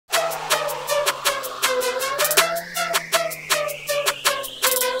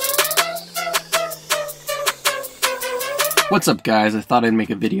What's up guys, I thought I'd make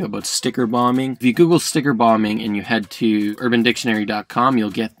a video about sticker bombing. If you Google sticker bombing and you head to urbandictionary.com, you'll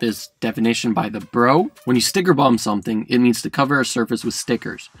get this definition by the bro. When you sticker bomb something, it means to cover a surface with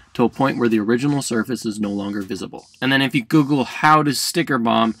stickers to a point where the original surface is no longer visible. And then if you Google how to sticker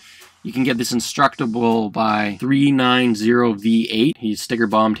bomb, you can get this instructable by 390V8. He sticker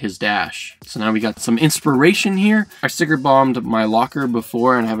bombed his dash. So now we got some inspiration here. I sticker bombed my locker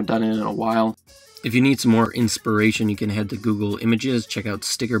before and I haven't done it in a while. If you need some more inspiration, you can head to Google Images, check out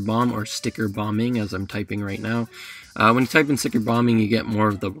sticker bomb or sticker bombing as I'm typing right now. When you type in sticker bombing, you get more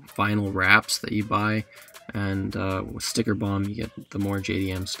of the vinyl wraps that you buy. And with sticker bomb, you get the more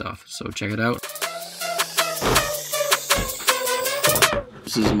JDM stuff. So check it out.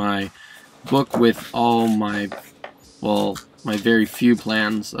 This is my book with all my, my very few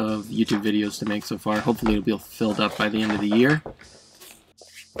plans of YouTube videos to make so far. Hopefully it'll be filled up by the end of the year.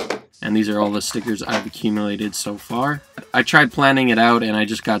 And these are all the stickers I've accumulated so far. I tried planning it out and I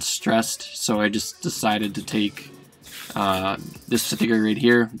just got stressed, so I just decided to take this sticker right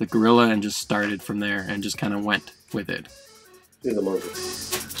here, the gorilla, and just started from there and just kind of went with it. Do the monkey.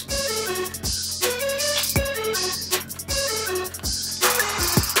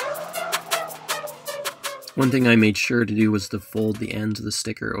 One thing I made sure to do was to fold the ends of the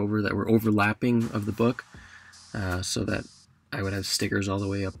sticker over that were overlapping of the book, so that I would have stickers all the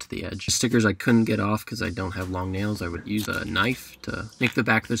way up to the edge. Stickers I couldn't get off because I don't have long nails. I would use a knife to make the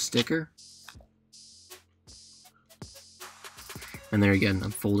back of the sticker. And there again,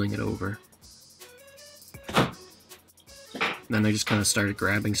 I'm folding it over. Then I just kind of started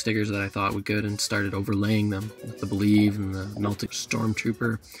grabbing stickers that I thought were good and started overlaying them with the Believe and the Melted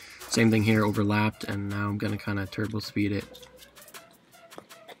Stormtrooper. Same thing here, overlapped, and now I'm going to kind of turbo speed it.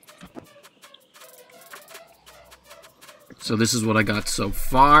 So this is what I got so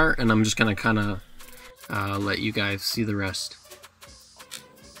far, and I'm just going to kind of let you guys see the rest.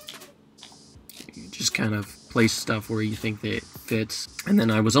 You just kind of place stuff where you think that it fits. And then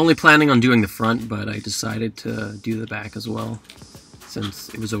I was only planning on doing the front, but I decided to do the back as well, since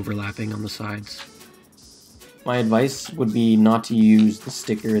it was overlapping on the sides. My advice would be not to use the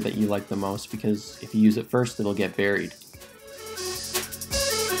sticker that you like the most, because if you use it first, it'll get buried.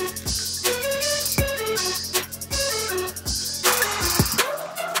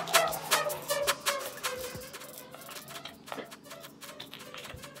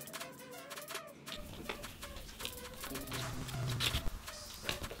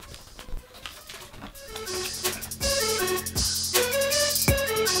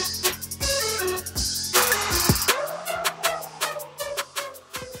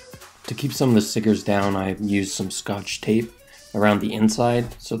 To keep some of the stickers down, I used some Scotch tape around the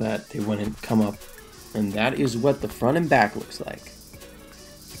inside so that they wouldn't come up. And that is what the front and back looks like.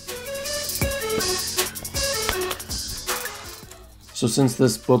 So since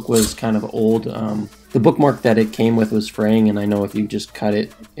this book was kind of old, the bookmark that it came with was fraying, and I know if you just cut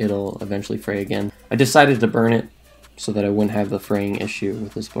it, it'll eventually fray again. I decided to burn it so that I wouldn't have the fraying issue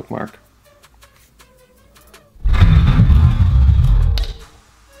with this bookmark.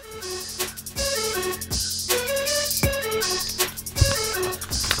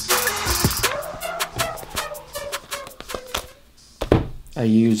 I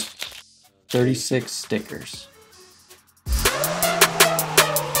used 36 stickers.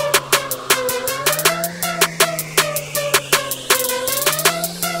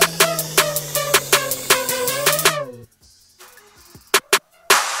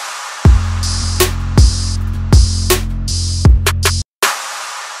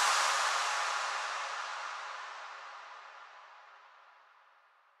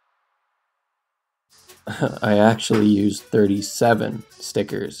 I actually used 37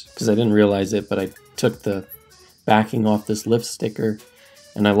 stickers because I didn't realize it, but I took the backing off this lift sticker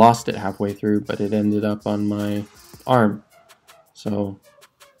and I lost it halfway through, but it ended up on my arm. So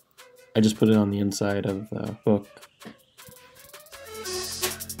I just put it on the inside of the book.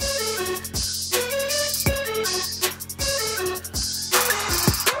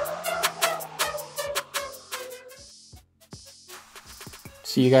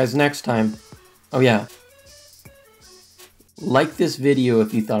 See you guys next time. Oh yeah, like this video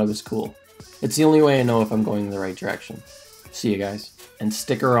if you thought it was cool. It's the only way I know if I'm going in the right direction. See you guys, and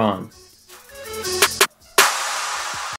sticker on.